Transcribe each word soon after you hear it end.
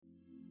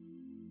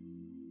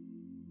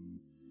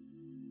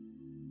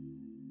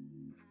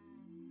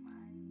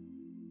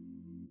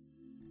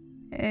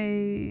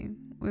Hey,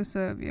 what's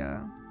up,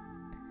 y'all?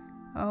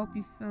 I hope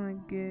you're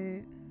feeling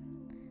good.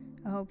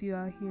 I hope you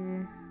out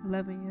here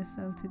loving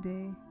yourself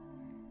today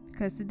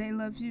because today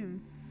loves you.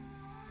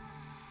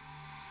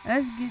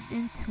 Let's get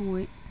into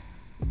it.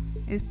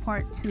 It's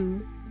part 2,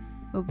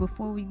 but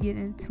before we get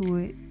into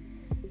it,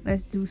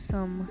 let's do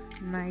some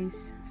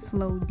nice,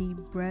 slow, deep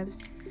breaths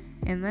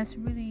and let's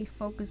really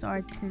focus our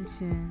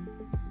attention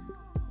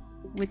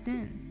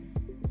within.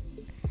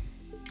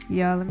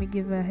 Y'all, let me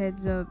give a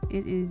heads up.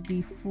 It is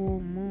the full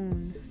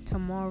moon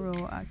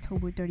tomorrow,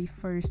 October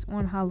 31st,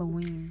 on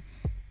Halloween.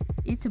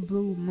 It's a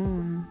blue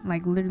moon,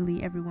 like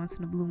literally every once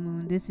in a blue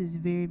moon. This is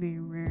very, very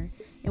rare.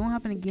 It won't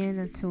happen again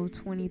until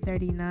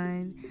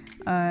 2039.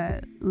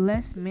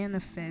 Let's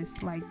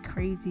manifest like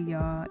crazy,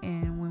 y'all.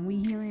 And when we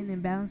healing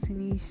and balancing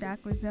these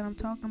chakras that I'm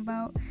talking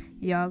about,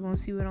 y'all gonna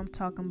see what I'm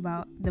talking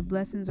about. The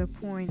blessings are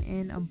pouring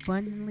in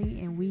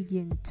abundantly and we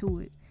getting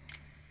to it.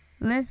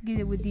 Let's get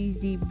it with these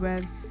deep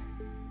breaths.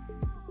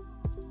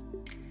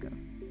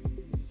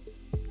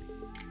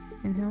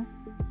 Inhale.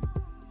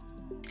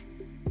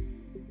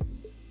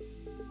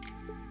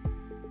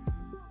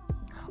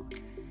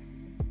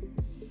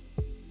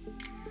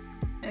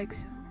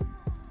 Exhale.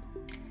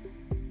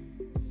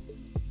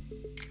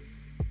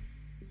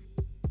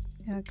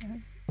 Yeah, I got it.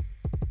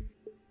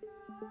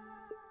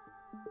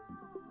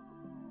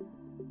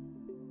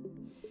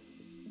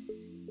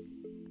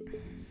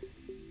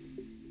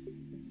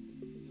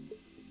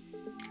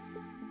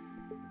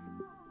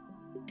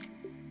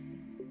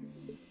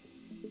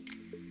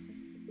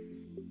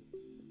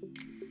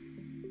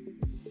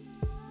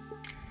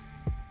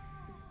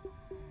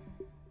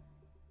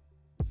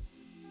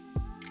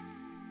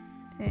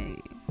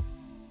 Hey,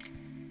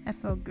 that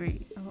felt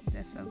great. I hope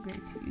that felt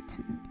great to you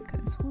too,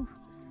 because whew.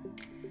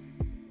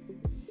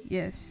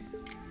 Yes.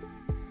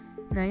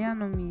 Now y'all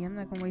know me, I'm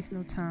not gonna waste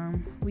no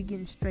time. We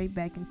getting straight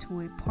back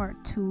into it.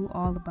 Part 2,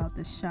 all about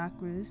the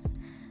chakras.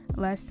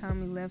 Last time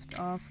we left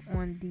off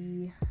on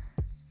the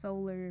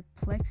solar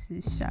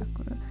plexus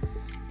chakra,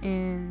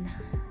 and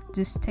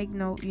just take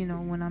note,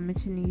 when I'm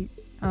mentioning these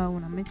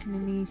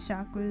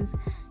chakras,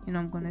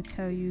 I'm going to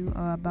tell you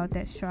about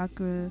that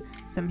chakra,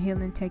 some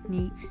healing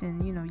techniques,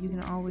 and you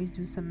can always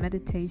do some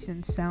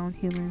meditation, sound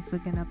healings,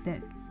 looking up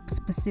that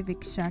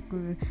specific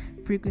chakra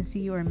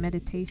frequency or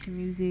meditation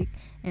music.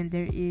 And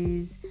there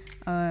is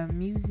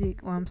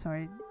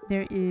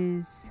there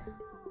is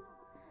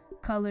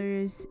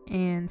colors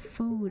and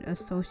food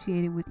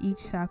associated with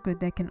each chakra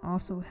that can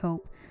also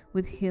help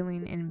with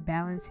healing and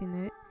balancing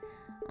it.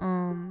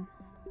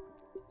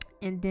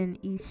 And then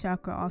each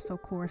chakra also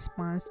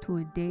corresponds to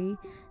a day.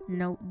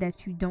 Note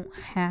that you don't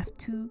have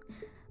to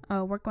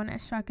work on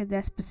that chakra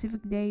that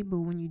specific day, but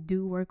when you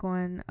do work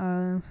on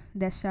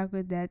that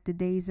chakra, that the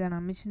days that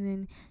I'm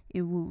mentioning,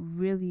 it will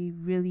really,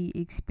 really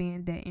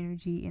expand that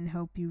energy and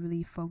help you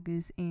really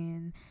focus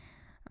and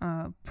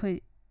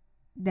put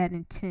that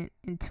intent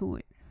into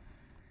it.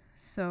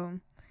 So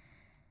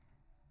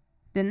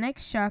the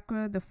next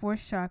chakra, the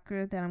 4th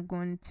chakra that I'm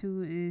going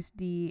to, is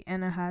the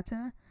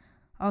Anahata,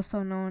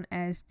 also known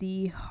as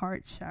the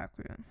heart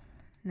chakra.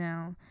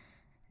 Now,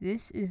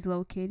 this is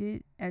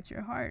located at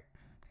your heart.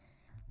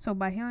 So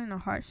by healing the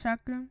heart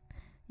chakra,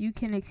 you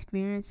can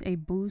experience a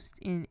boost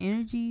in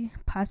energy,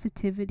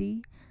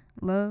 positivity,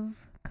 love,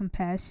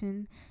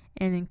 compassion,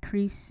 and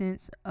increased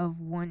sense of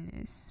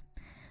oneness.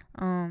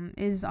 It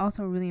is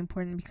also really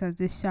important because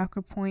this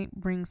chakra point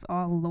brings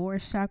all lower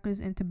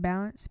chakras into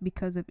balance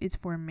because of its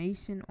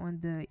formation on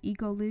the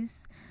ego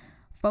list,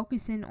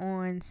 focusing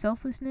on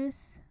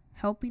selflessness,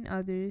 helping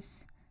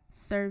others,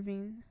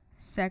 serving,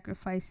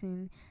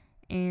 sacrificing,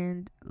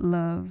 and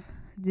love.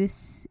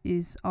 This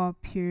is all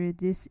pure.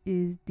 This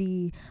is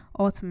the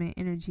ultimate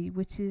energy,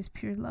 which is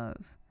pure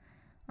love.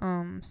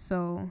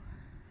 So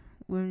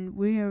when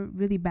we're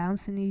really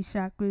balancing these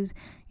chakras,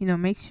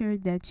 make sure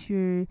that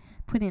you're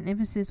putting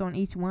emphasis on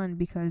each one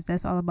because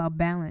that's all about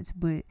balance.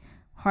 But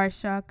heart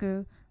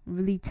chakra,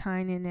 really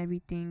tying in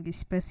everything,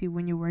 especially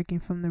when you're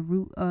working from the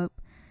root up.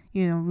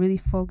 Really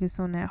focus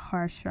on that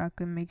heart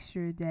chakra. Make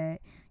sure that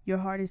your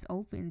heart is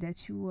open,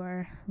 that you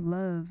are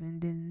love,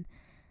 and then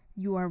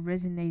you are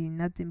resonating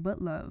nothing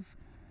but love.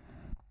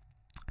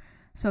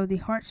 So the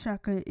heart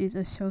chakra is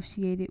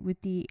associated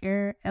with the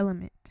air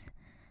element.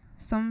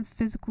 Some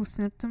physical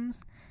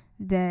symptoms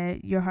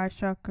that your heart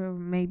chakra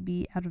may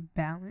be out of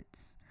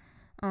balance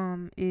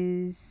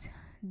is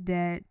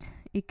that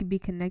it could be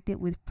connected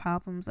with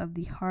problems of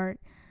the heart,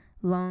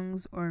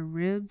 lungs, or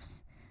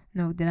ribs.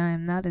 Note that I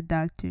am not a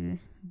doctor,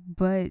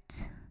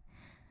 but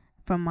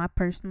from my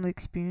personal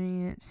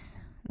experience,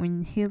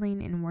 when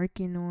healing and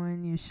working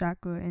on your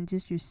chakra and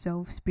just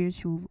yourself,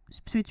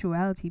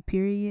 spirituality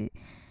period,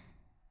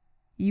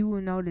 you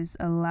will notice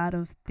a lot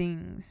of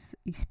things,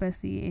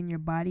 especially in your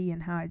body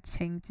and how it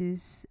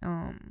changes.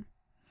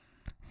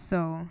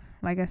 So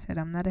like I said,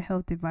 I'm not a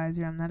health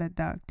advisor, I'm not a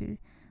doctor,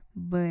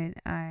 but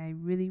I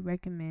really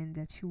recommend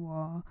that you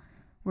all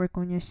work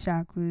on your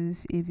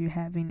chakras. If you're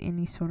having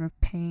any sort of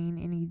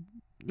pain,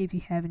 if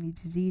you have any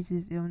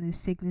diseases, illness,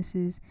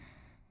 sicknesses,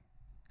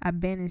 I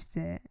banish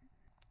that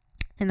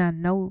And I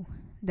know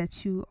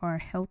that you are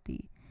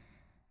healthy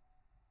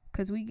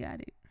because we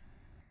got it.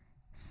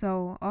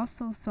 So,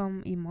 also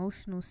some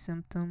emotional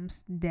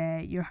symptoms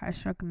that your heart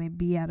chakra may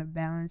be out of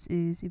balance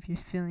is if you're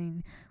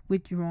feeling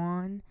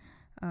withdrawn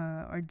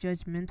or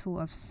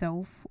judgmental of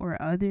self or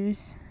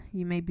others.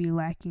 You may be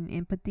lacking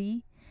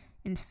empathy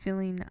and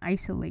feeling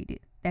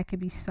isolated. That could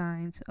be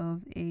signs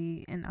of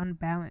an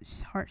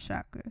unbalanced heart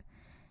chakra.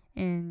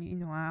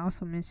 And I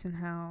also mentioned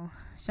how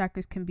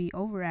chakras can be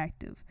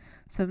overactive.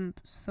 Some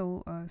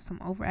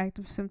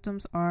overactive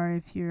symptoms are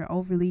if you're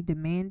overly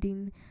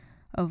demanding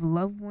of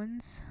loved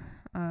ones,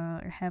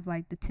 have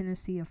like the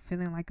tendency of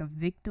feeling like a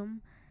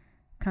victim,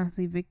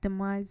 constantly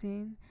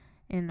victimizing,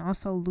 and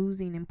also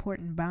losing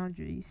important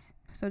boundaries.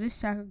 So this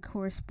chakra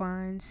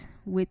corresponds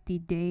with the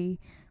day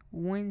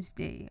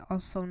Wednesday,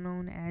 also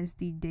known as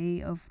the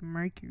day of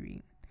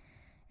Mercury.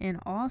 And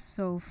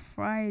also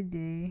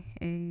Friday,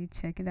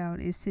 check it out,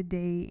 is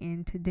today,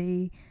 and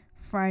today,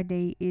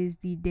 Friday, is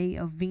the day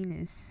of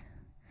Venus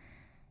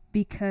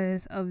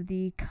because of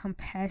the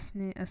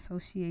compassionate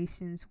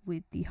associations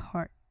with the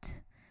heart.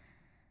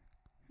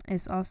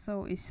 It's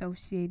also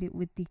associated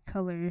with the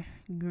color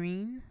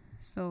green,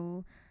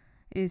 so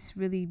it's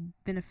really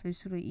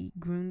beneficial to eat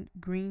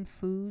green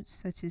foods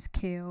such as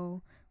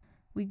kale,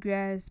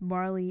 wheatgrass,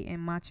 barley, and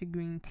matcha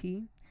green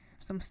tea.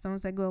 Some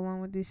stones that go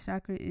along with this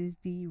chakra is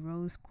the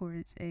rose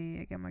quartz.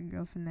 I got my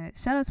girlfriend that.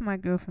 Shout out to my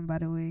girlfriend, by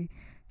the way.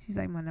 She's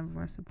like my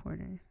 #1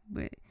 supporter.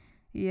 But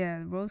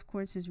yeah, rose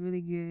quartz is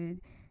really good.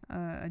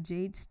 A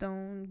jade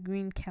stone,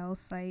 green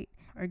calcite,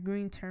 or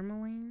green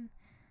tourmaline.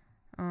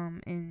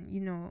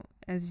 And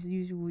as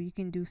usual, you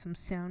can do some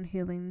sound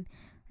healing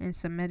and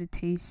some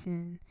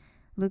meditation.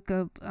 Look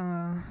up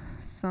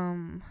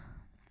some.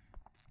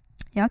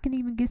 Y'all can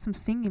even get some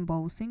singing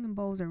bowls. Singing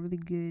bowls are really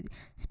good,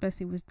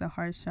 especially with the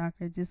heart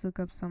chakra. Just look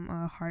up some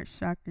heart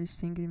chakra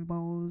singing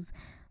bowls.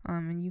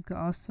 And you could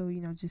also,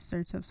 just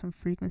search up some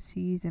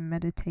frequencies and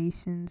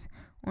meditations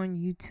on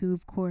YouTube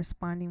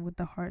corresponding with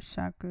the heart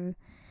chakra.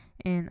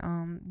 And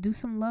do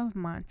some love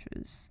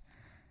mantras.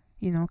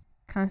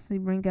 Constantly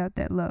bring out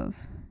that love.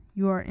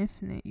 You are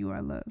infinite. You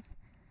are love.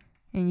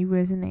 And you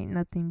resonate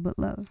nothing but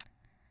love.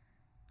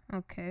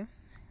 Okay.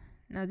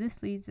 Now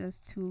this leads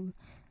us to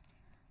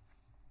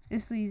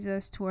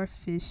our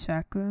fifth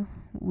chakra,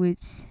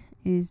 which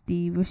is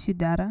the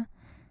Vishuddhara.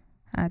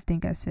 I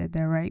think I said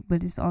that right,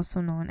 but it's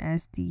also known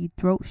as the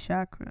throat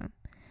chakra.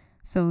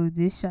 So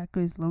this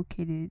chakra is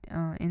located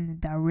in the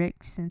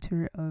direct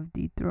center of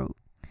the throat.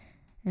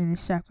 And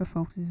this chakra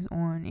focuses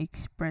on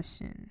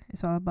expression.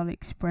 It's all about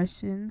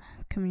expression,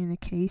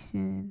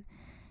 communication,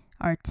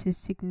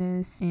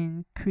 artisticness,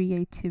 and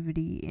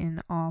creativity in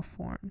all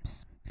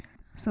forms.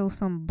 So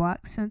some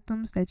block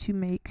symptoms that you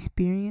may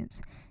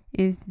experience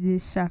if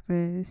this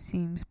chakra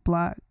seems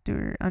blocked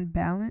or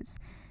unbalanced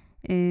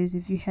is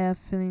if you have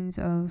feelings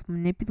of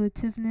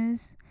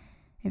manipulativeness,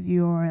 if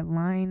you are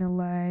lying a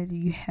lot,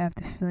 you have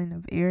the feeling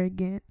of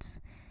arrogance,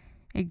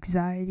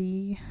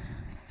 anxiety,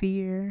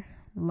 fear,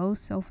 low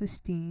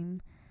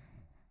self-esteem,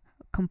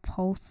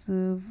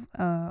 compulsive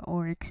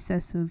or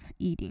excessive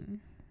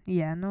eating.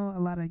 Yeah, I know a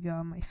lot of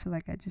y'all might feel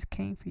like I just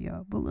came for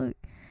y'all, but look,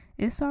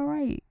 it's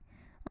alright.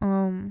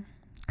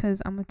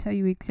 Because I'm going to tell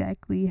you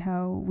exactly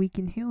how we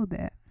can heal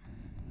that.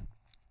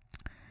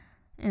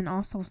 And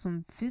also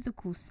some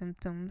physical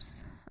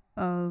symptoms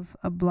of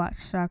a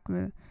blocked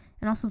chakra,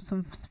 and also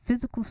some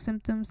physical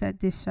symptoms that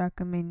this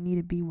chakra may need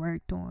to be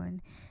worked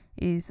on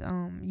is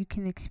you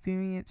can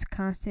experience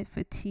constant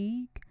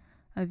fatigue,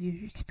 if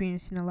you're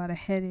experiencing a lot of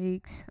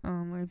headaches,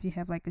 or if you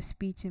have like a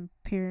speech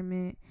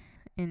impairment,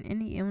 and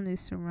any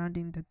illness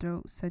surrounding the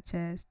throat such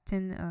as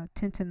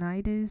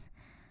tendinitis,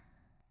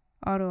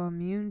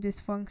 autoimmune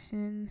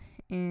dysfunction,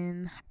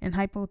 and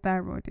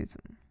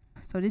hypothyroidism.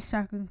 So this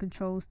chakra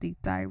controls the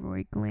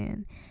thyroid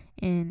gland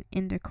and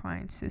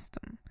endocrine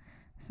system.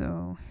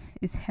 So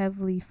it's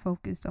heavily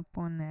focused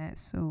upon that.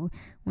 So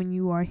when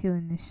you are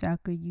healing this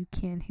chakra, you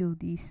can heal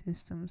these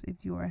systems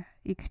if you are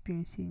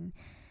experiencing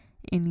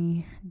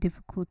any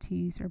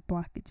difficulties or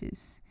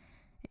blockages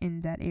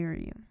in that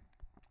area.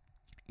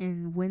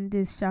 And when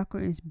this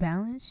chakra is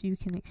balanced, you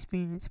can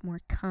experience more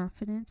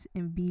confidence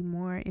and be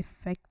more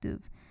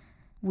effective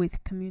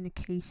with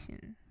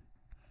communication.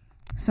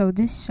 So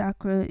this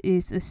chakra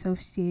is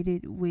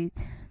associated with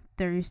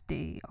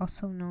Thursday,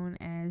 also known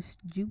as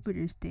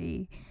Jupiter's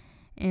Day.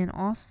 And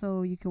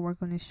also you can work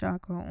on this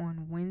chakra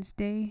on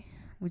Wednesday,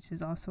 which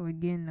is also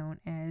again known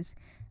as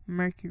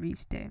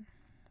Mercury's Day.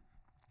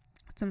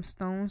 Some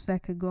stones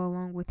that could go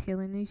along with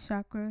healing this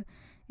chakra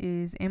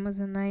is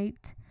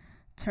Amazonite,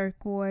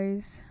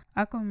 turquoise,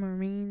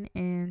 aquamarine,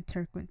 and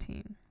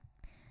turquoise.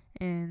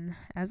 And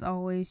as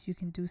always, you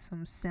can do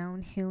some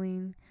sound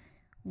healing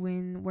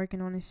when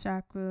working on this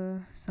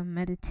chakra, some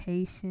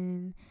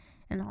meditation,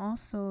 and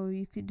also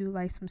you could do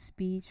like some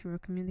speech or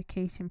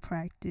communication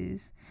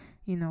practice,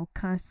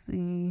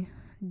 constantly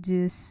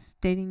just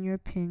stating your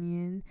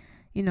opinion,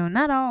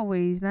 not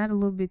always, not a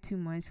little bit too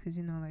much, because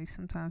like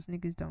sometimes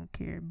niggas don't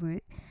care,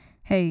 but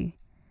hey,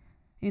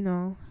 you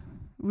know,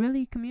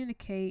 really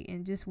communicate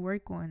and just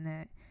work on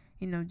that.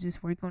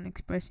 Just work on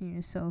expressing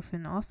yourself,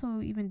 and also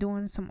even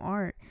doing some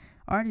art.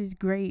 Art is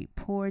great.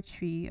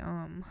 Poetry,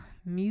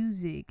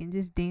 music, and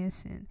just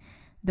dancing.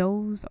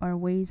 Those are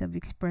ways of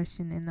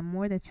expression, and the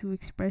more that you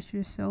express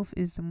yourself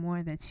is the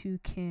more that you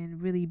can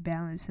really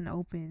balance and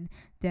open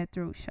that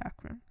throat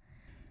chakra.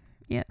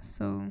 Yeah,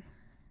 so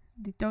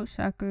the throat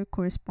chakra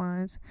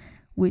corresponds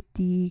with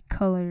the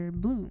color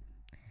blue.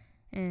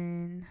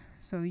 And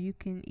so you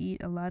can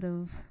eat a lot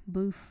of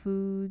blue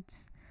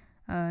foods.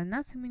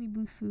 Not too many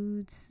blue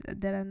foods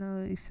that I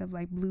know, except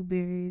like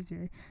blueberries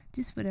or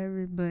just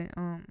whatever. But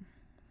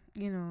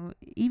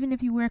even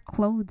if you wear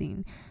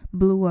clothing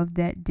blue of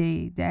that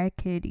day, that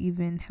could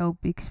even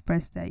help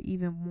express that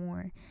even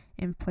more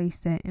and place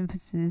that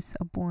emphasis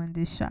upon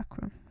this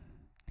chakra.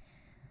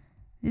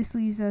 This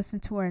leads us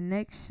into our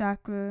next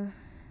chakra.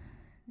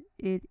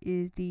 It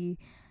is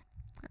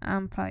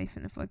I'm probably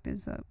finna fuck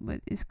this up,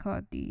 but it's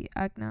called the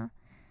Ajna,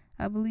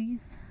 I believe,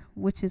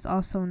 which is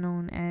also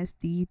known as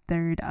the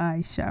third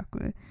eye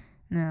chakra.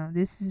 Now,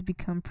 this has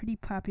become pretty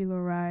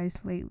popularized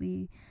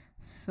lately,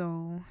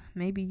 so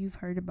maybe you've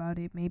heard about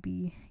it,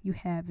 maybe you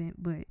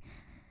haven't, but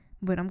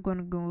I'm going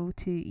to go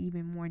to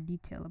even more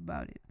detail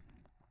about it.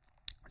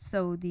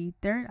 So, the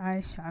third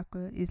eye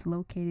chakra is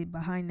located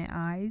behind the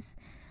eyes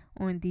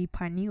on the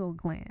pineal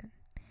gland.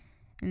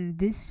 And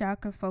this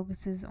chakra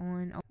focuses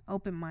on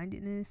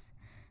open-mindedness,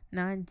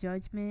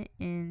 non-judgment,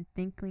 and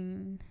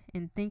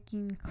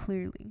thinking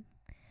clearly.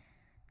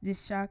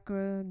 This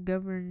chakra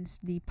governs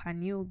the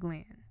pineal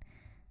gland,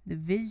 the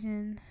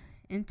vision,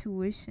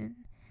 intuition,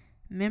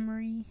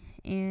 memory,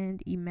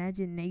 and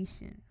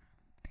imagination.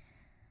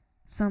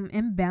 Some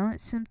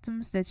imbalanced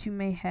symptoms that you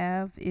may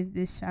have if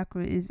this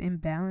chakra is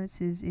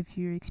imbalanced is if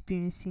you're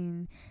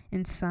experiencing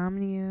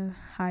insomnia,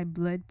 high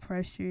blood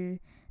pressure,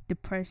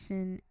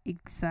 depression,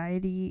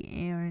 anxiety,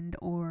 and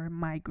or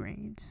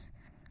migraines.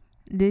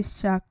 This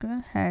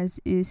chakra has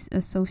its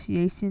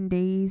association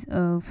days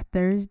of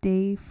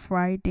Thursday,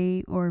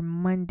 Friday, or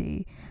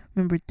Monday.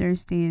 Remember,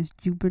 Thursday is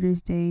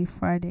Jupiter's day,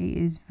 Friday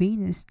is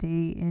Venus'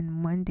 day, and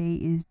Monday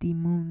is the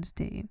moon's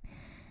day.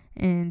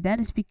 And that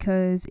is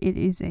because it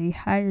is a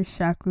higher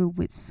chakra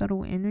with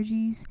subtle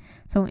energies.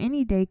 So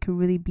any day could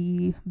really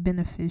be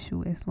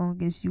beneficial as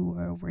long as you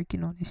are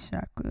working on this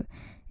chakra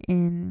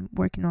and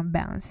working on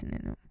balancing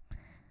it.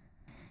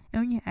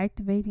 And when you're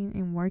activating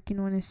and working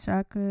on this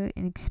chakra,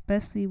 and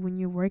especially when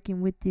you're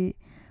working with it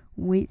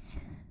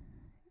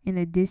in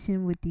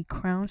addition with the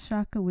crown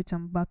chakra, which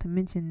I'm about to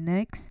mention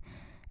next,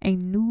 a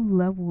new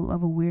level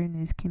of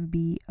awareness can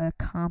be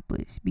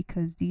accomplished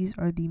because these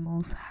are the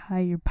most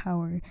higher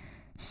power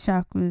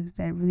chakras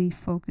that really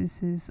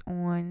focuses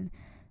on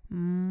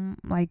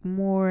like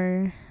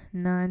more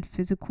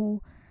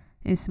non-physical.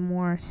 It's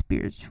more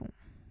spiritual.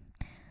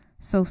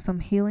 So some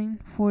healing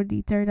for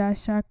the third eye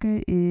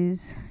chakra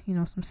is,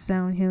 some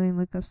sound healing.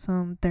 Look up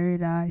some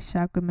third eye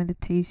chakra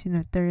meditation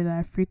or third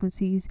eye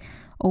frequencies,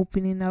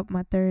 opening up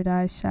my third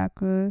eye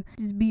chakra.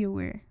 Just be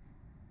aware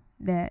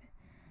that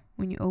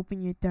when you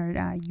open your third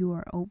eye, you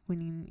are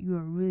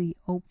really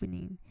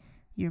opening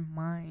your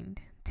mind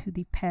to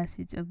the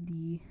passage of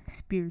the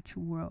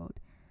spiritual world.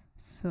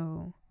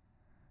 So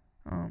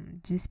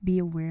just be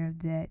aware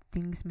of that.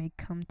 Things may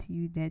come to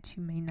you that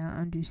you may not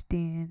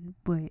understand,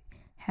 but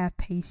have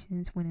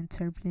patience when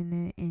interpreting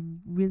it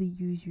and really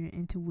use your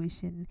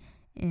intuition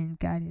and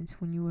guidance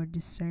when you are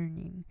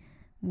discerning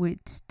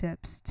what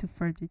steps to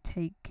further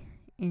take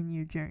in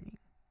your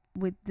journey.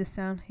 With the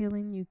sound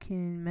healing, you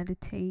can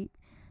meditate,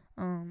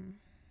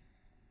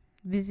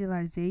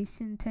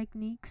 visualization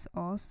techniques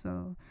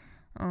also,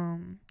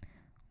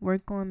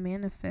 work on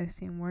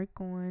manifesting, work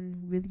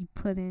on really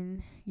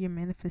putting your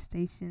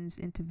manifestations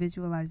into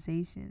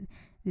visualization.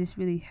 This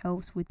really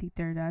helps with the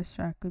third eye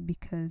chakra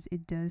because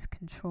it does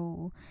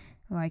control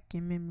like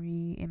your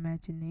memory,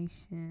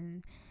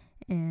 imagination,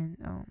 and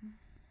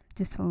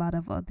just a lot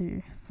of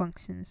other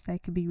functions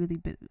that could be really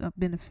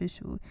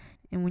beneficial.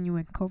 And when you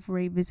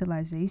incorporate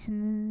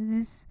visualization into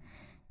this,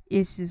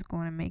 it's just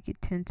going to make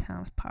it 10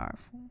 times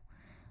powerful.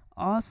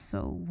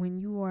 Also, when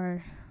you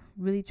are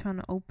really trying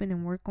to open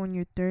and work on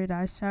your third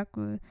eye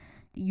chakra,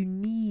 you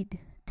need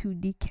to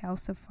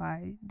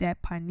decalcify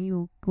that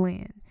pineal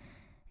gland.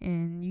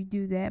 And you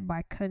do that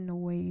by cutting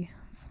away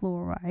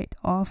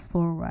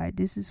fluoride.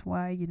 This is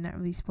why you're not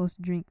really supposed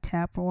to drink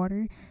tap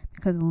water,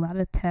 because a lot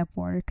of tap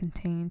water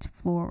contains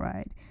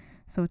fluoride.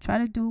 So try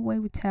to do away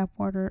with tap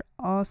water.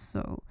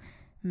 Also,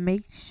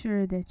 make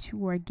sure that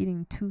you are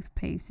getting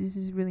toothpaste. This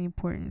is really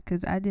important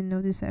because I didn't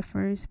know this at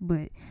first,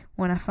 but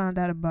when I found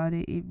out about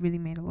it, it really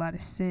made a lot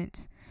of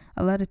sense.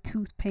 A lot of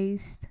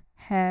toothpaste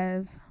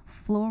have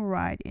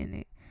fluoride in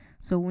it.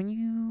 So when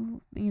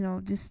you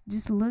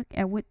just look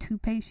at what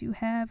toothpaste you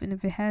have, and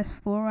if it has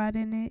fluoride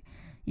in it,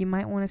 you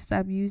might want to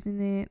stop using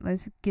it.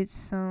 Let's get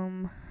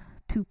some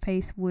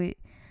toothpaste with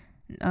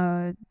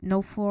no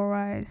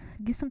fluoride.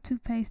 Get some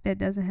toothpaste that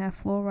doesn't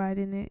have fluoride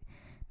in it,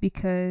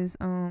 because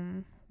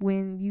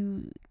when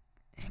you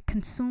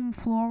consume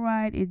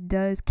fluoride, it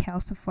does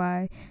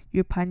calcify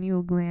your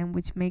pineal gland,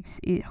 which makes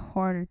it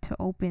harder to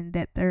open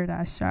that third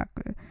eye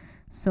chakra.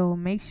 So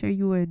make sure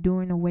you are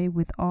doing away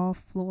with all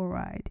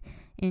fluoride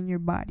in your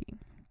body.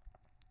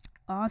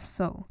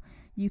 Also,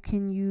 you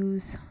can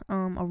use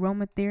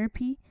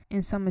aromatherapy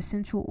and some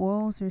essential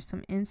oils or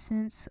some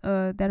incense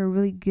that are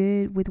really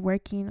good with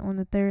working on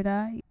the third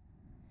eye.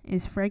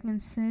 Is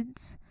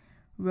frankincense,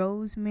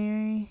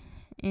 rosemary,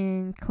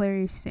 and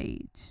clary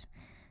sage.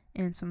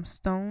 And some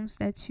stones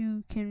that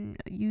you can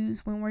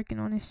use when working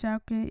on this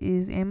chakra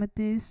is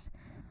amethyst,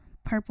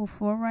 purple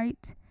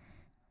fluorite,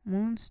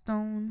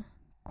 moonstone,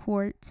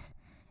 quartz,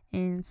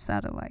 and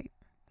satellite.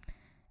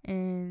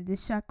 And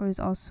this chakra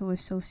is also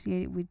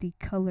associated with the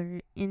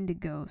color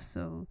indigo.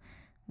 So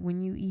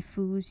when you eat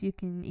foods, you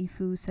can eat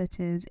foods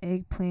such as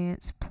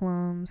eggplants,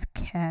 plums,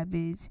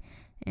 cabbage,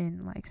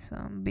 and like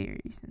some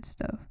berries and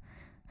stuff.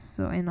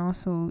 So, and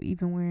also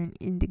even wearing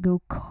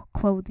indigo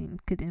clothing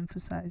could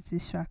emphasize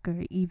this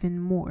chakra even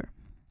more.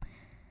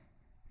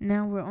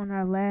 Now we're on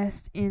our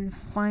last and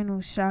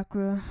final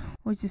chakra,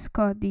 which is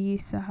called the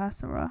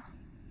Sahasrara.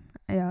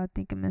 I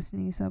think I'm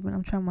messing these up, but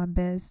I'm trying my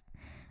best.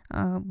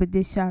 But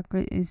this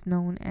chakra is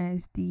known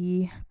as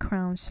the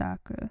crown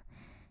chakra.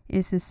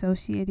 It's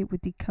associated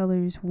with the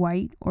colors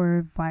white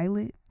or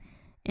violet.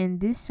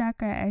 And this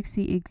chakra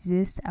actually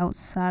exists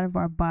outside of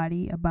our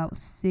body, about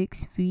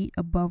 6 feet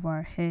above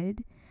our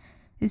head.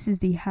 This is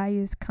the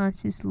highest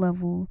conscious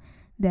level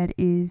that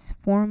is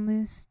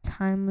formless,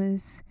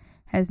 timeless,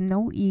 has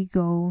no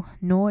ego,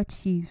 no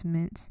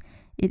achievements.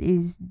 It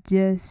is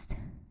just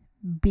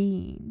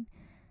being.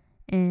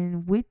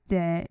 And with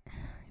that,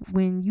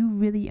 when you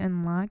really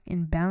unlock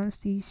and balance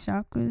these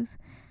chakras,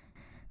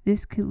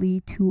 this could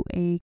lead to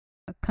a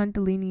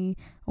Kundalini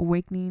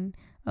awakening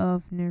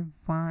of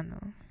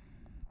nirvana.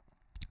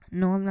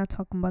 No, I'm not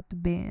talking about the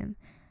band.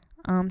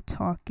 I'm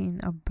talking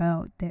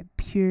about that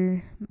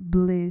pure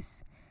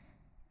bliss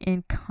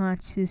and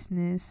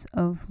consciousness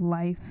of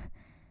life,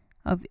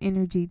 of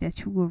energy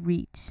that you will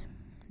reach.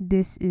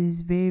 This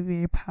is very,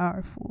 very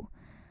powerful.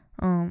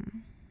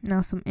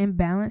 Now some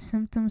imbalanced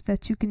symptoms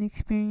that you can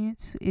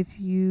experience if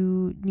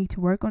you need to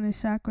work on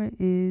this chakra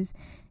is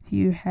if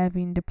you're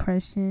having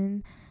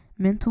depression,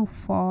 mental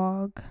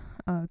fog,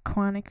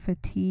 chronic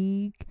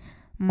fatigue,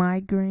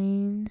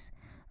 migraines,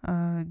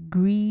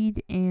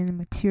 greed, and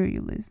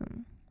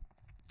materialism.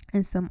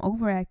 And some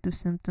overactive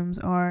symptoms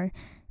are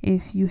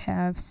if you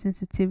have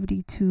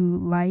sensitivity to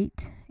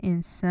light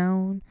and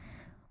sound,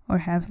 or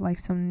have like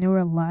some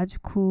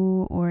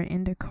neurological or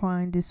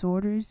endocrine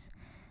disorders,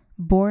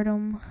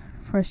 boredom,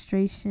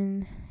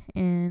 frustration,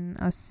 and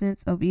a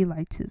sense of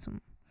elitism.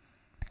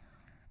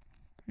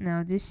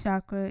 Now this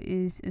chakra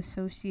is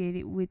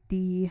associated with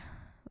the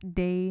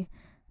day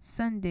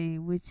Sunday,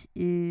 which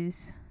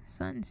is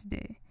Sun's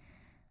Day,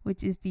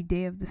 which is the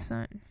day of the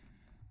sun.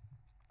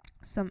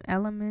 Some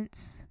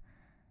elements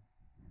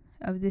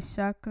of this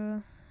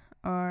chakra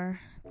are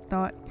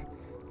thought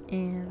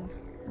and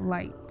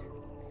light.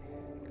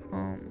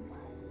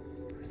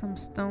 Some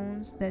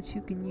stones that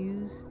you can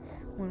use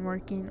when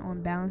working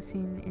on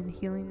balancing and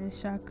healing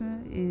this chakra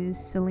is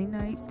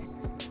selenite,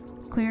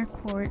 clear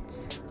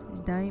quartz,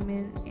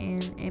 diamond,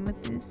 and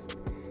amethyst.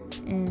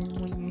 And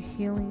when you're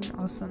healing,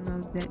 also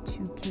know that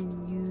you can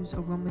use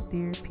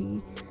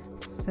aromatherapy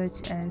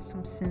such as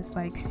some scents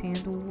like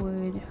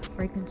sandalwood,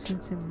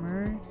 frankincense and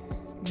myrrh,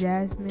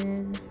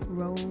 jasmine,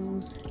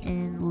 rose,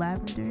 and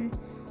lavender.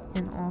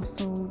 And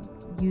also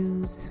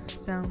use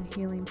sound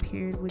healing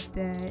paired with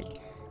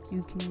that.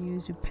 You can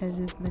use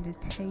repetitive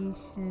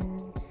meditation.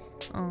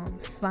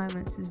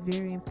 Silence is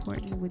very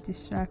important with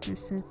this chakra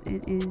since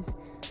it is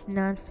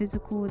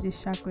non-physical.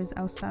 This chakra is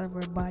outside of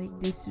our body.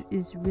 This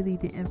is really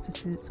the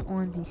emphasis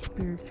on the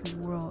spiritual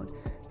world.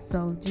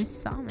 So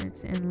just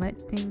silence and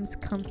let things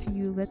come to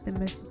you. Let the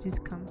messages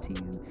come to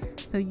you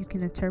so you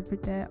can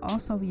interpret that.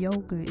 Also,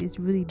 yoga is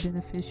really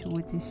beneficial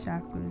with this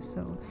chakra.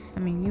 So, I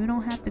mean, you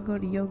don't have to go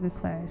to yoga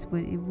class, but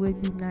it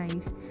would be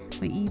nice.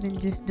 But even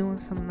just doing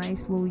some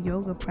nice little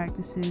yoga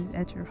practices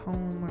at your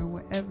home or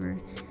wherever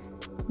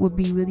would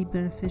be really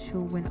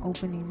beneficial when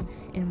opening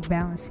and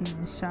balancing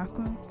this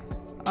chakra.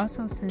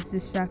 Also, since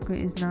this chakra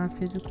is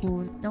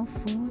non-physical, no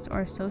foods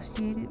are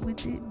associated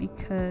with it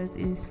because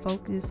it is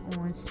focused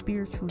on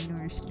spiritual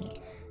nourishment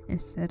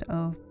instead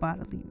of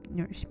bodily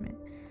nourishment.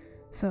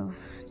 So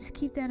just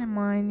keep that in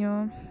mind,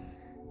 y'all.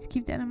 Just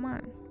keep that in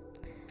mind.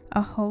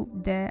 I hope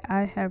that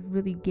I have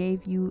really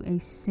gave you a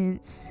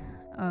sense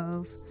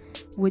of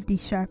what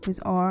these chakras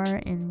are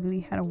and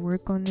really how to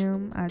work on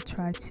them. I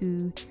try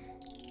to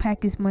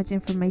pack as much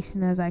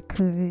information as I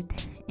could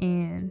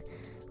and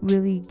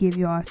really give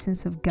y'all a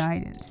sense of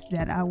guidance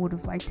that I would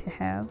have liked to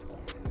have.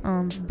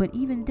 But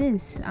even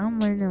this, I'm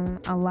learning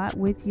a lot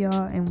with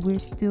y'all, and we're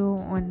still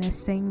on that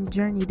same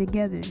journey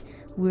together.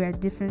 We're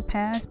at different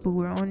paths, but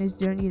we're on this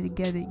journey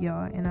together,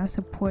 y'all, and I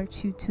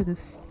support you to the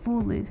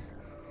fullest.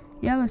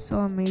 Y'all are so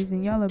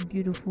amazing. Y'all are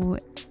beautiful.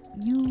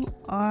 You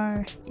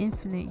are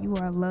infinite. You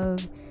are love,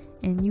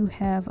 and you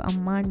have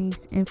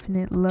Amani's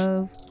infinite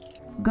love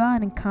Go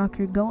out and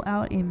conquer. Go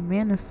out and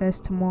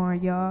manifest tomorrow,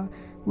 y'all.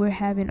 We're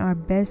having our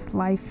best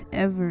life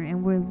ever,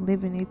 and we're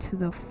living it to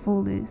the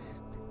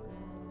fullest.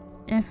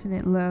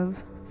 Infinite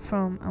love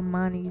from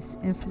Amani's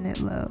Infinite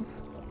Love.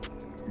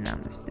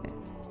 Namaste.